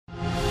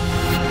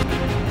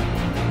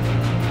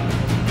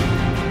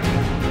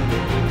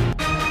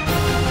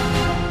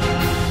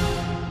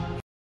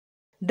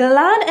The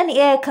land and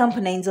air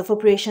components of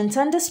Operation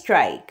Thunder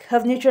Strike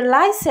have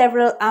neutralized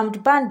several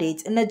armed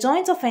bandits in a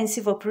joint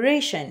offensive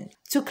operation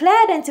to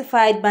clear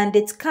identified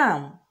bandits'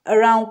 camp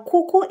around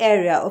Kuku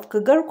area of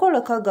Kagarko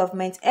Local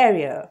Government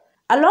Area,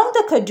 along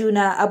the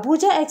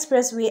Kaduna-Abuja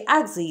Expressway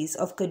axis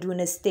of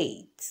Kaduna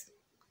State.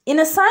 In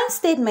a signed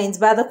statement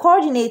by the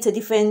Coordinator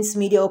Defense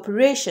Media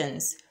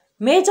Operations,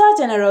 Major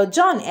General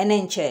John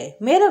Enenche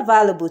made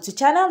available to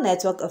Channel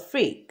Network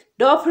Afrique,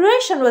 the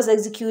operation was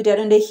executed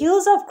on the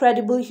heels of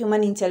credible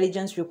human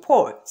intelligence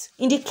reports,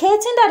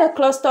 indicating that a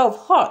cluster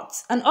of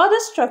huts and other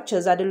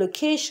structures at the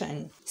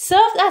location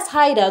served as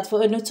hideout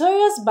for a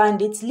notorious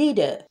bandit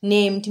leader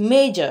named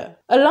Major,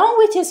 along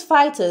with his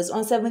fighters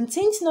on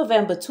 17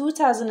 November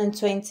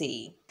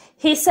 2020.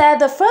 He said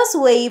the first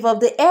wave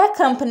of the air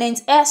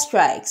component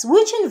airstrikes,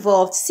 which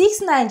involved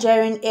 6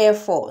 Nigerian Air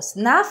Force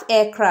NAF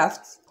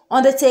aircraft,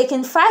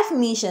 undertaking 5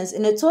 missions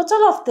in a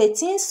total of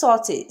 13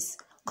 sorties,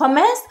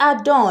 commenced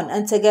at dawn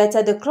and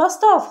targeted the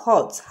cluster of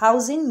huts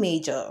housing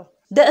Major.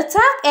 The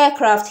attack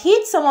aircraft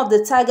hit some of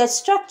the target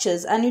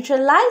structures and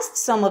neutralized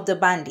some of the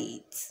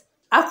bandits.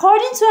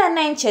 According to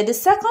Enenche, the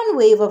second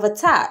wave of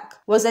attack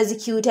was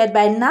executed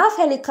by NAF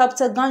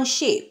helicopter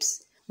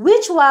gunships,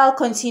 which, while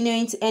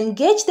continuing to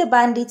engage the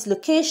bandits'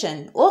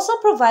 location, also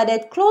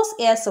provided close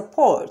air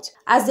support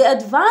as they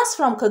advanced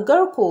from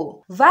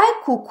Kagarko via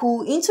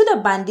Kuku into the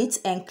bandits'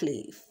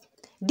 enclave.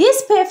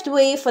 This paved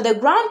way for the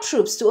ground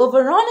troops to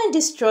overrun and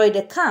destroy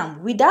the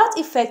camp without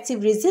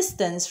effective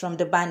resistance from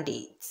the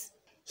bandits.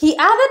 He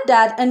added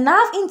that a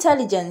NAV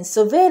intelligence,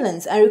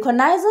 surveillance, and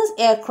reconnaissance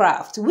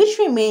aircraft, which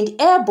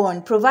remained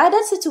airborne,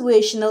 provided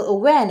situational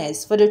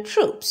awareness for the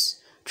troops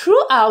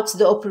throughout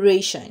the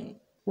operation.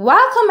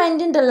 While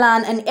commending the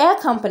land and air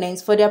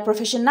components for their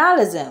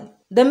professionalism,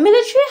 the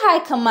military high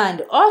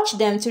command urged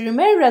them to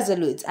remain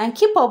resolute and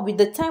keep up with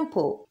the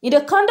tempo in the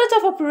conduct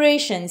of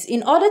operations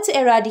in order to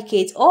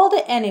eradicate all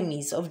the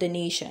enemies of the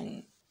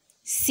nation.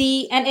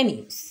 CNN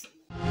News.